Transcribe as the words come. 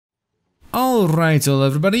Alright, hello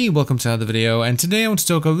everybody, welcome to another video, and today I want to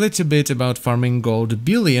talk a little bit about farming gold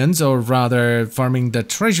billions, or rather farming the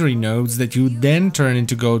treasury nodes that you then turn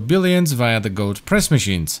into gold billions via the gold press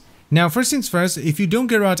machines. Now, first things first, if you don't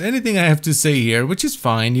care about anything I have to say here, which is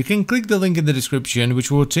fine, you can click the link in the description, which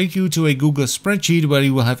will take you to a Google spreadsheet where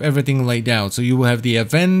you will have everything laid out. So you will have the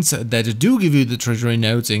events that do give you the treasury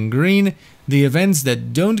nodes in green, the events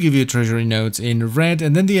that don't give you treasury nodes in red,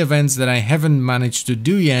 and then the events that I haven't managed to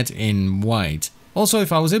do yet in white. Also,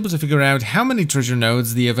 if I was able to figure out how many treasure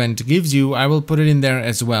nodes the event gives you, I will put it in there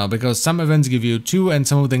as well, because some events give you 2 and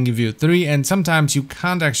some of them give you 3, and sometimes you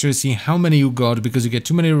can't actually see how many you got because you get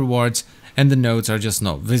too many rewards and the nodes are just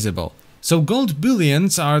not visible. So gold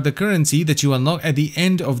billions are the currency that you unlock at the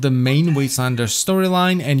end of the main Wastelanders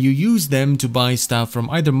storyline, and you use them to buy stuff from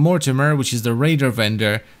either Mortimer, which is the raider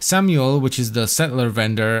vendor, Samuel, which is the settler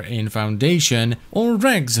vendor in Foundation, or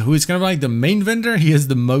Rex, who is kind of like the main vendor. He has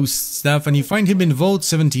the most stuff, and you find him in Vault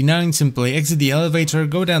 79. Simply exit the elevator,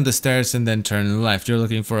 go down the stairs, and then turn left. You're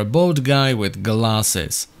looking for a bald guy with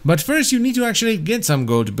glasses. But first you need to actually get some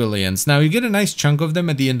gold billions. Now you get a nice chunk of them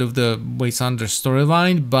at the end of the Wastelanders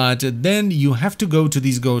storyline, but then you have to go to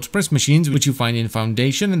these gold press machines, which you find in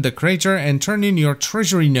Foundation and the Crater, and turn in your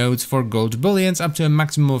treasury nodes for gold billions up to a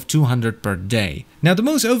maximum of 200 per day. Now the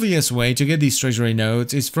most obvious way to get these treasury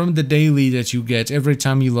nodes is from the daily that you get every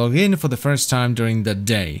time you log in for the first time during the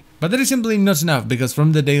day. But that is simply not enough, because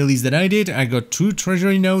from the dailies that I did, I got 2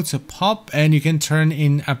 treasury nodes a pop, and you can turn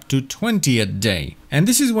in up to 20 a day. And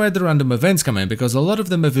this is where the random events come in, because a lot of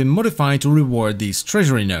them have been modified to reward these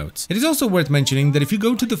treasury nodes. It is also worth mentioning that if you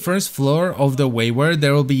go to the first floor of the Wayward,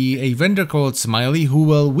 there will be a vendor called Smiley who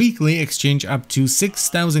will weekly exchange up to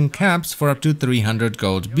 6,000 caps for up to 300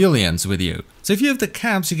 gold billions with you. So if you have the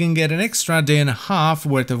caps, you can get an extra day and a half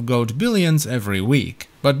worth of gold billions every week.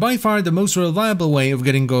 But by far the most reliable way of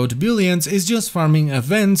getting gold billions is just farming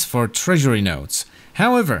events for treasury nodes.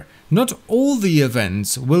 However, not all the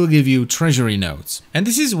events will give you treasury nodes. And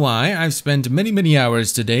this is why I've spent many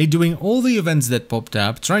hours today doing all the events that popped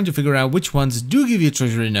up, trying to figure out which ones do give you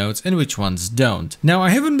treasury nodes and which ones don't. Now,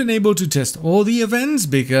 I haven't been able to test all the events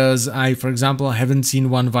because I, for example, haven't seen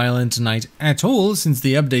one violent night at all since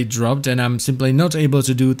the update dropped, and I'm simply not able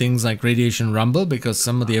to do things like Radiation Rumble because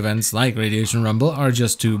some of the events like Radiation Rumble are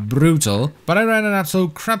just too brutal. But I ran an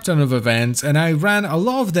absolute crap ton of events, and I ran a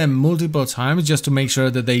lot of them multiple times just to make sure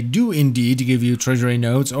that they do indeed give you treasury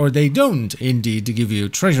nodes, or they don't indeed give you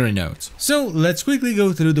treasury nodes. So let's quickly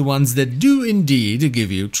go through the ones that do indeed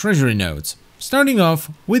give you treasury nodes. Starting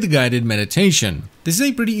off with guided meditation. This is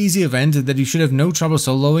a pretty easy event that you should have no trouble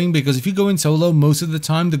soloing, because if you go in solo, most of the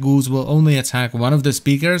time the ghouls will only attack one of the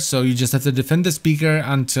speakers, so you just have to defend the speaker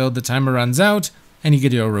until the timer runs out and you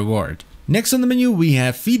get your reward. Next on the menu we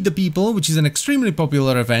have Feed the People, which is an extremely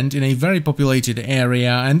popular event in a very populated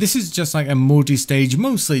area, and this is just like a multi-stage,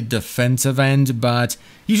 mostly defense event, but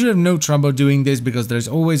you should have no trouble doing this because there's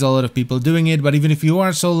always a lot of people doing it. But even if you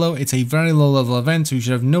are solo, it's a very low level event, so you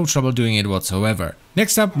should have no trouble doing it whatsoever.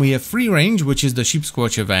 Next up we have Free Range, which is the Sheep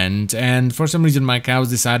Squatch event, and for some reason my cows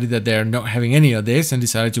decided that they're not having any of this and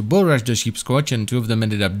decided to bull rush the Sheep Squatch, and 2 of them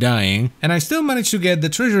ended up dying. And I still managed to get the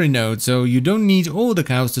treasury node, so you don't need all the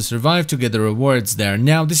cows to survive to get the rewards there.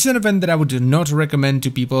 Now this is an event that I would not recommend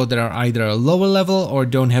to people that are either lower level or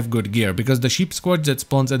don't have good gear, because the Sheep Squatch that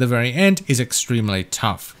spawns at the very end is extremely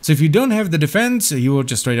tough. So if you don't have the defense, he will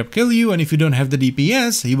just straight up kill you, and if you don't have the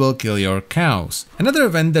DPS, he will kill your cows. Another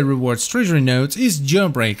event that rewards treasury nodes is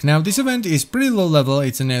Jailbreak. Now this event is pretty low level,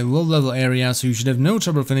 it's in a low level area, so you should have no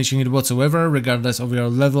trouble finishing it whatsoever, regardless of your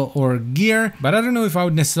level or gear. But I don't know if I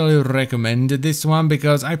would necessarily recommend this one,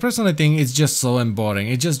 because I personally think it's just slow and boring.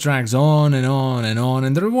 It just drags on and on and on,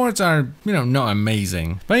 and the rewards are, not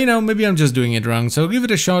amazing. But maybe I'm just doing it wrong, so give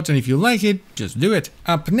it a shot, and if you like it, just do it.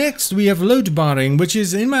 Up next we have Loot Barring, which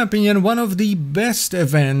is, in my opinion, one of the best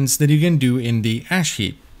events that you can do in the Ash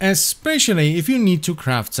Heap. Especially if you need to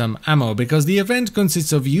craft some ammo, because the event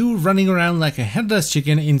consists of you running around like a headless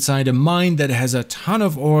chicken inside a mine that has a ton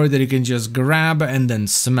of ore that you can just grab and then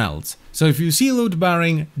smelt. So if you see loot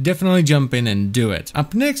barring, definitely jump in and do it.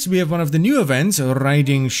 Up next we have one of the new events,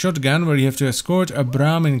 Riding Shotgun, where you have to escort a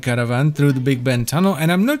Brahmin caravan through the Big Ben tunnel,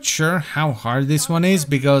 and I'm not sure how hard this one is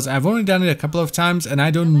because I've only done it a couple of times and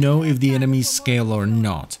I don't know if the enemies scale or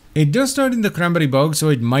not. It does start in the Cranberry Bog, so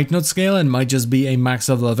it might not scale and might just be a max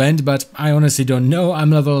level event, but I honestly don't know.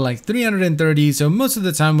 I'm level like 330, so most of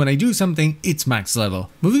the time when I do something, it's max level.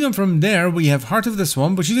 Moving on from there, we have Heart of the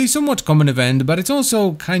Swamp, which is a somewhat common event, but it's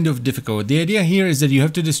also kind of difficult difficult. The idea here is that you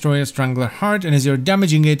have to destroy a Strangler Heart, and as you're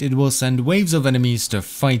damaging it, it will send waves of enemies to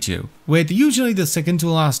fight you, with usually the second to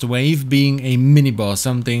last wave being a mini-boss,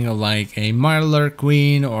 something like a Mirelurk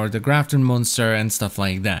Queen or the Grafton Monster and stuff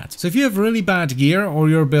like that. So if you have really bad gear, or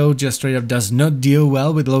your build just straight up does not deal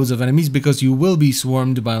well with loads of enemies because you will be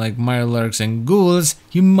swarmed by like Mirelurks and ghouls,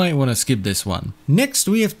 you might want to skip this one. Next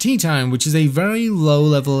we have Tea Time, which is a very low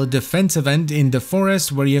level defense event in the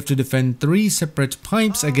forest where you have to defend 3 separate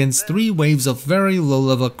pipes against 3 waves of very low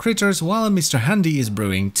level critters while Mr. Handy is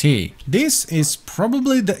brewing tea. This is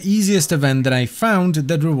probably the easiest event that I found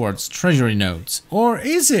that rewards treasury nodes. Or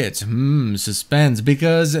is it? Suspense,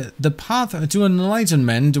 because the path to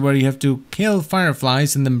enlightenment where you have to kill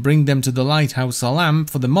fireflies and then bring them to the lighthouse alarm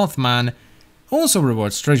for the Mothman also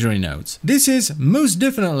rewards treasury nodes. This is most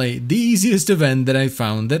definitely the easiest event that I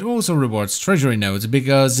found that also rewards treasury nodes,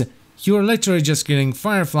 because you're literally just killing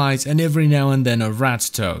fireflies and every now and then a rat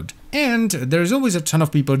toad. And there's always a ton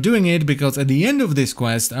of people doing it, because at the end of this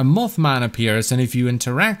quest a Mothman appears, and if you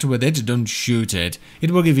interact with it, don't shoot it,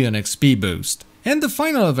 it will give you an XP boost. And the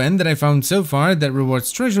final event that I found so far that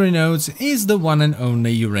rewards treasury nodes is the one and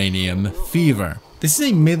only Uranium Fever. This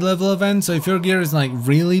is a mid-level event, so if your gear is like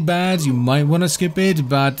really bad, you might want to skip it,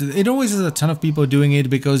 but it always has a ton of people doing it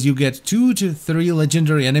because you get 2 to 3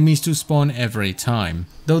 legendary enemies to spawn every time.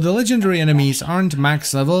 Though the legendary enemies aren't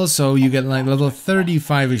max level, so you get like level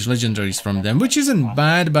 35-ish legendaries from them, which isn't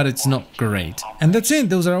bad, but it's not great. And that's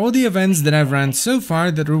it, those are all the events that I've ran so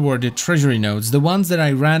far that rewarded treasury nodes. The ones that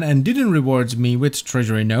I ran and didn't reward me with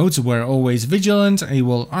treasury nodes were Always Vigilant,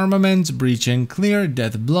 AWOL Armament, Breach and Clear,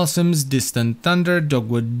 Death Blossoms, Distant Thunder,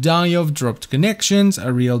 Dogwood Die-Off, Dropped Connections,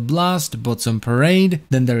 Aerial Blast, Botsum Parade.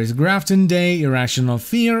 Then there is Grafton Day, Irrational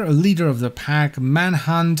Fear, Leader of the Pack,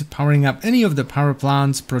 Manhunt, powering up any of the power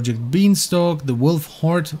plants, Project Beanstalk, the Wolf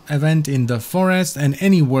Horde event in the forest, and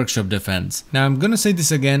any workshop defense. Now I'm gonna say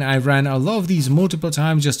this again, I ran a lot of these multiple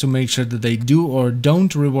times just to make sure that they do or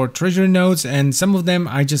don't reward treasury nodes, and some of them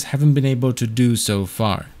I just haven't been able to do so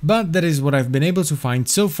far. But that is what I've been able to find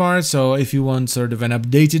so far, so if you want sort of an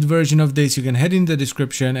updated version of this, you can head in the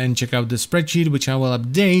description and check out the spreadsheet, which I will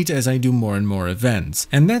update as I do more and more events.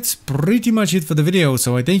 And that's pretty much it for the video,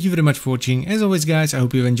 so I thank you very much for watching. As always guys, I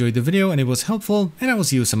hope you enjoyed the video and it was helpful, and I will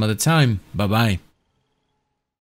see you some other time. Bye bye.